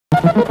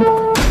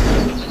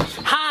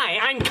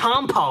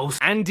house.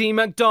 Andy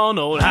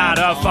McDonald had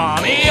a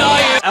farm.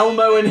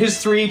 Elmo and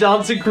his 3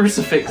 dancing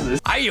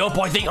crucifixes. Hey up,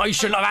 I think I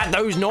should have had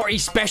those naughty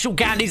special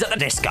candies at the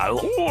disco.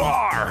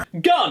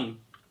 Gun!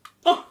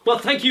 Oh, well,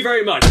 thank you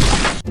very much.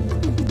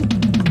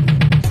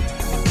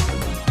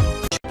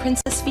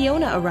 Princess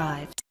Fiona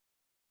arrived.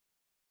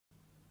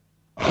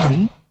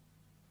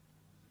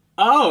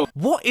 Oh!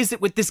 What is it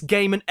with this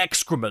game and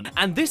excrement?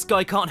 And this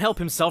guy can't help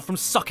himself from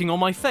sucking on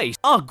my face.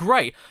 Oh,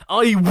 great.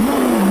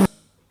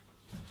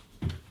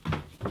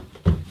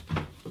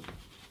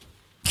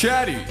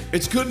 Caddy,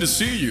 it's good to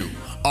see you.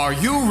 Are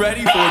you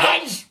ready for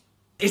the—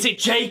 Is it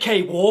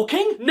J.K.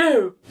 walking?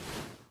 No.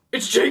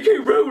 It's J.K.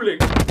 Rowling.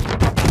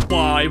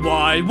 Why?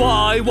 Ho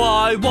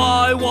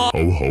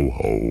ho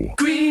ho.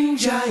 Green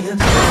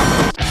Giant.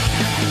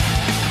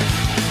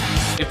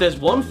 If there's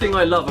one thing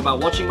I love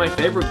about watching my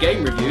favourite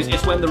game reviews,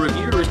 it's when the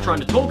reviewer is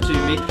trying to talk to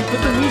me, but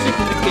the music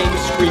in the game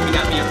is screaming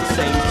at me at the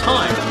same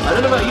time. I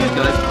don't know about you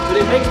guys, but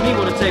it makes me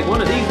want to take one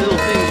of these little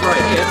things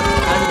right here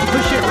and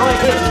push it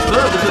right in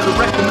further than the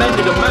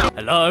recommended amount.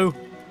 Hello?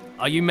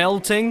 Are you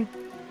melting?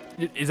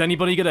 Is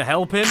anybody gonna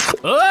help him?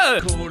 Ah!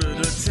 Quarter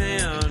to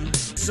 10,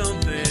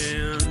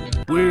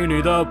 something.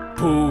 Winnie the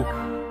Pooh,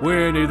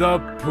 Winnie the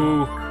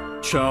Pooh,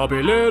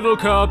 chubby little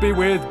cubby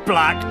with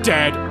black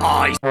dead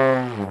eyes.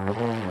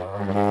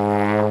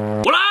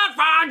 Well, I'd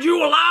find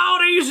you a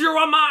lot easier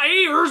on my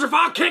ears if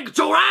I kicked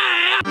your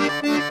ass!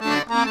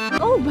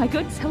 Oh my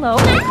goodness, hello.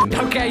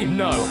 Okay,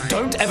 no,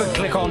 don't ever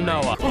click on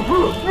Noah.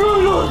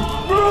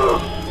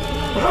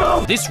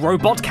 This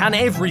robot can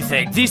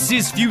everything. This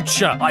is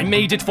future. I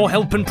made it for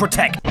help and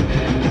protect.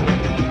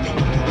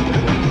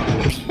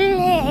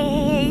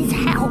 Please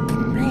help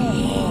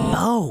me.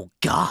 Oh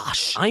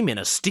gosh, I'm in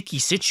a sticky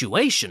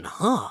situation,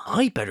 huh?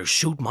 I better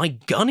shoot my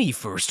gunny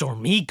first or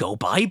me go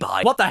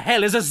bye-bye. What the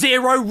hell is a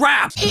zero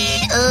wrap?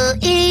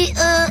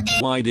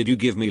 Why did you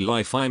give me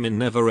life? I'm in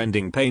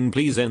never-ending pain.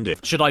 Please end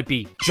it. Should I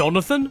be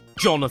Jonathan,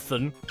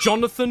 Jonathan,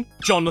 Jonathan,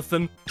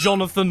 Jonathan,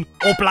 Jonathan,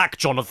 or Black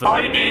Jonathan?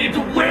 I need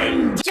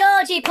wind!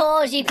 Georgie,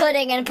 Porgy,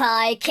 Pudding and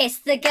Pie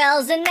kissed the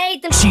girls and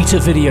made them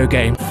Cheetah video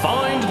game.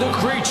 Find the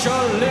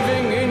creature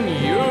living in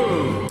you.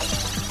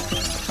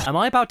 Am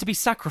I about to be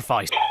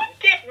sacrificed?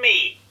 Dip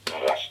me!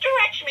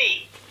 Stretch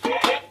me!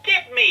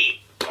 Dip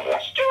me!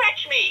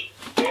 Stretch me!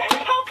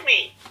 Poke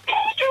me!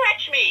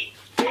 Stretch me!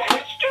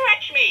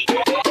 Stretch me!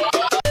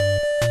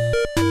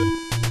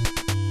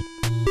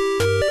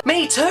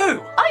 Me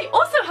too! I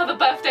also have a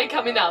birthday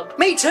coming up.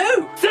 Me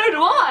too! So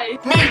do I.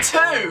 Me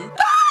too!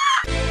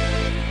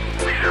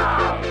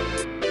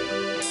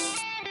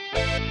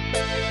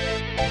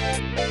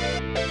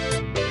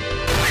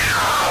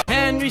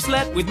 Henry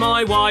slept with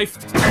my wife.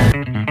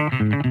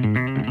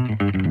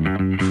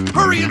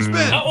 Hurry and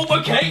spin! Oh,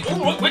 okay.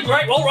 Alright, we're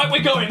great. Alright,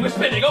 we're going. We're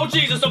spinning. Oh,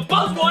 Jesus, a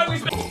buzz. Why are we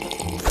spinning?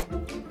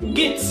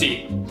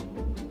 Gitsy.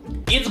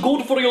 It's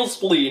good for your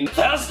spleen.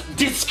 First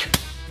disc,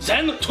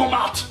 then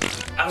tomat,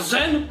 and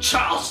then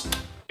Charles.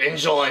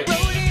 Enjoy.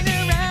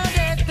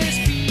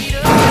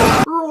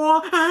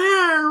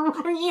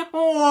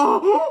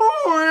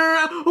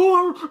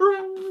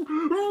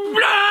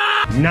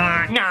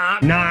 Nah, nah,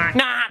 nah,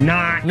 nah,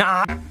 nah,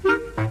 nah.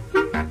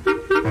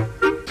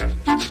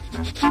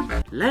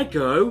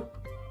 Lego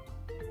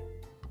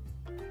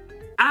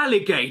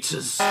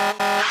alligators.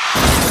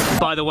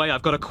 By the way,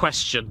 I've got a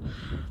question.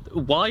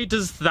 Why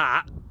does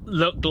that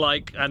look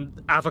like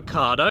an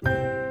avocado?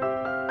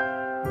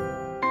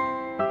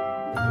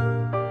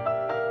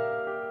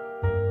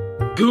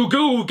 Goo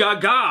goo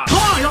gaga.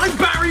 Hi, I'm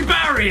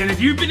Barry, and if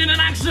you've been in an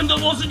accident that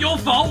wasn't your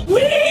fault,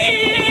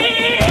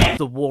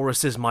 The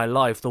walrus is my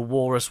life. The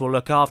walrus will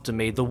look after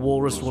me. The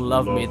walrus will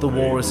love me. The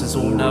walrus is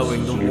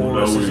all-knowing. The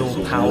walrus is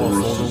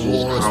all-powerful. The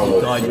walrus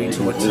will guide me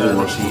to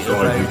eternity.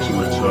 Obey the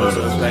walrus.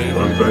 Obey the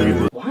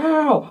walrus.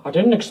 Wow, I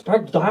didn't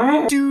expect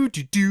that. Do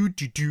do do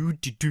do do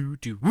do do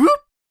do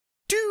whoop.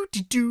 Do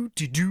do do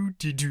do do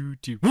do do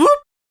do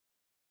whoop.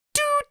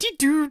 Do do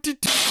do do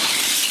do.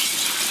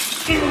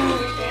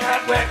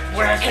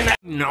 Where can I?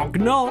 Knock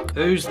knock.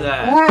 Who's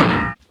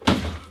there?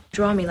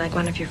 Draw me like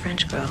one of your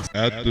French girls.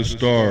 At the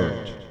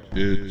start,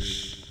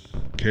 it's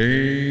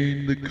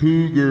Kane the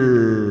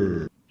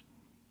Cougar.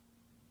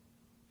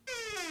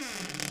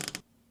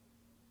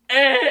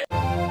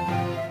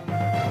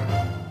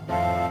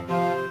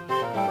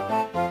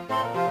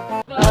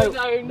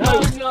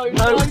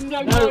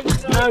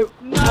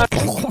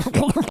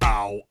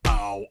 Ow, ow,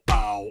 ow,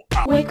 ow.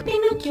 Wake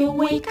Pinocchio,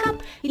 wake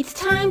up. It's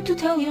time to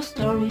tell your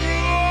story.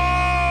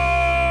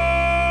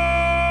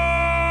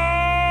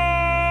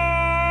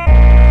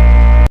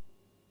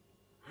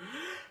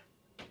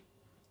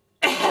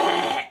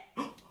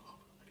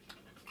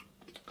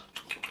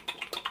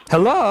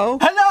 Hello?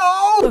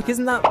 Hello! Look,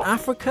 isn't that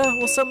Africa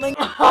or something?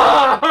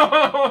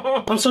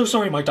 I'm so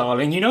sorry, my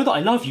darling. You know that I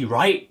love you,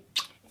 right?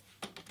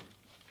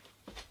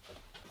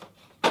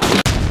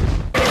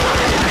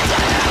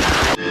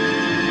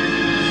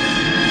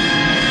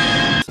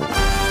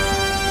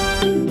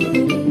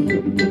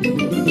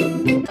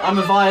 I'm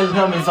a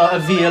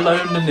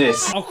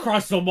violonist. Oh,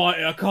 Christ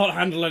almighty, I can't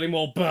handle any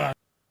more birds.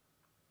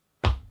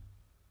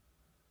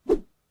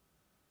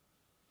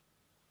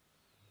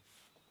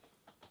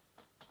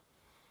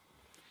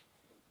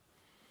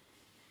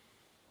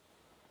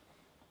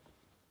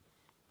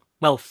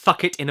 Well,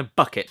 fuck it in a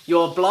bucket.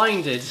 You're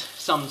blinded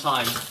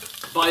sometimes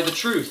by the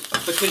truth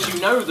because you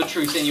know the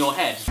truth in your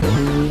head.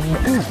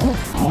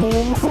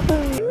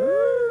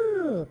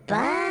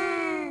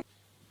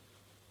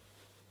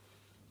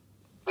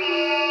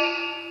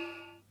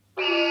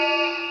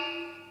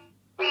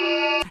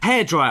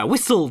 Hairdryer,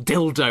 whistle,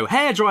 dildo.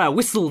 Hairdryer,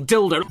 whistle,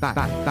 dildo.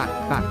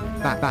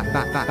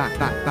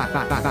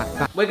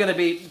 We're gonna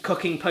be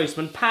cooking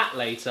Postman Pat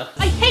later.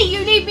 I hate you,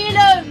 leave me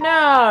alone!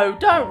 No,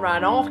 don't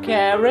run off,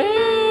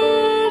 Caddicarus!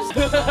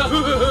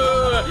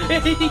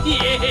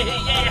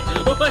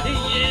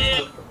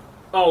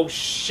 Oh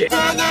shit.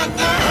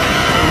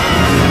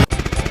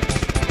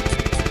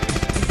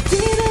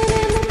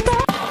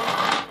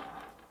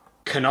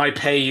 Can I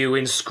pay you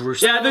in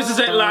screws? Yeah, this is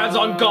it, lads.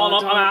 I'm gone.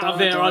 I'm out of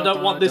here. I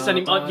don't want this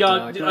anymore.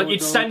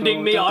 It's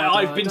sending me.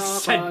 I've been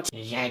sent.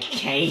 Does that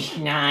taste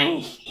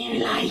nice?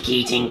 You like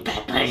eating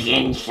peppers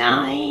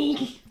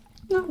inside?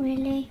 Not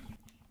really.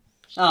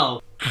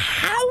 Oh.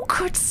 How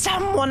could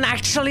someone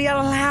actually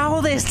allow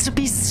this to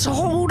be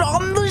sold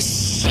on the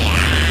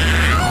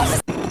shelf?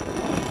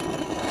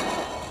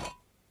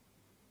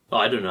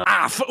 I don't know.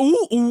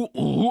 Ooh,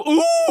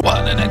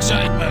 what an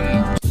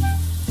excitement!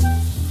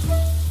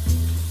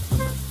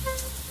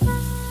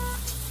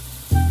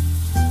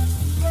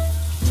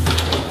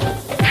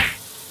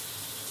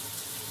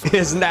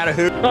 Isn't that a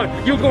hoot?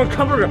 You're going to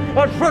come here. Can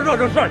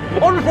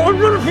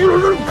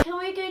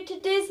we go to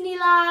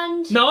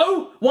Disneyland?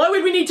 No? Why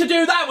would we need to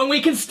do that when we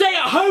can stay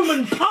at home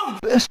and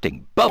pump?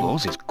 Bursting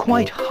bubbles is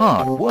quite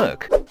hard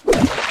work.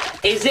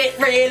 Is it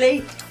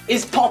really?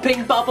 Is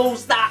popping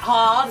bubbles that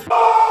hard?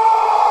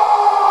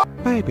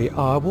 Maybe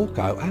I will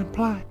go and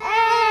play.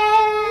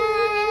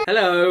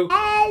 Hello.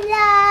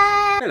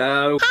 Hello.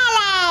 Hello.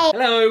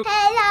 Hello.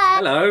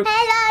 Hello. Hello. Hello.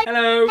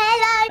 Hello.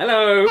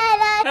 Hello.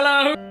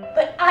 Hello.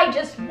 But I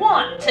just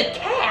want a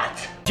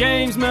cat!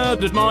 James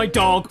murdered my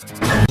dog.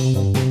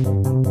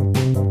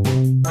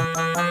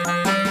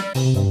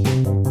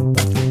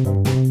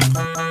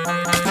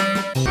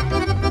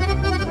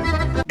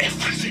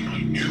 Everything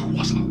I knew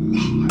was a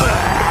lie.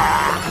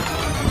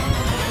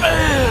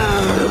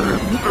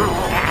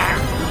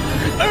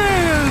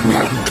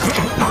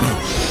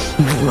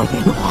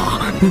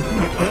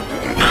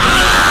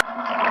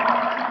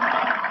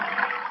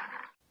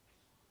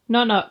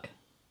 Knock knock.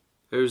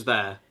 Who's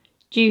there?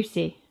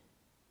 Juicy.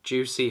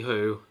 Juicy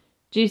who?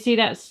 Do you see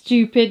that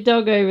stupid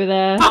dog over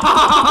there?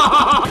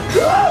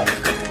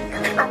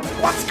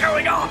 What's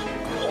going on?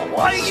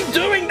 Why are you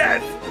doing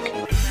this?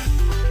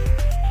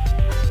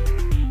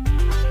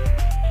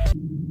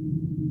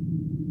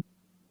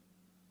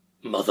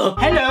 Mother.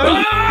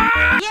 Hello.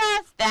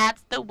 Yes,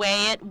 that's the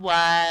way it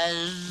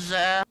was.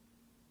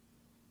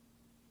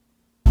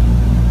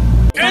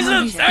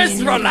 Isn't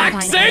this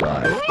relaxing?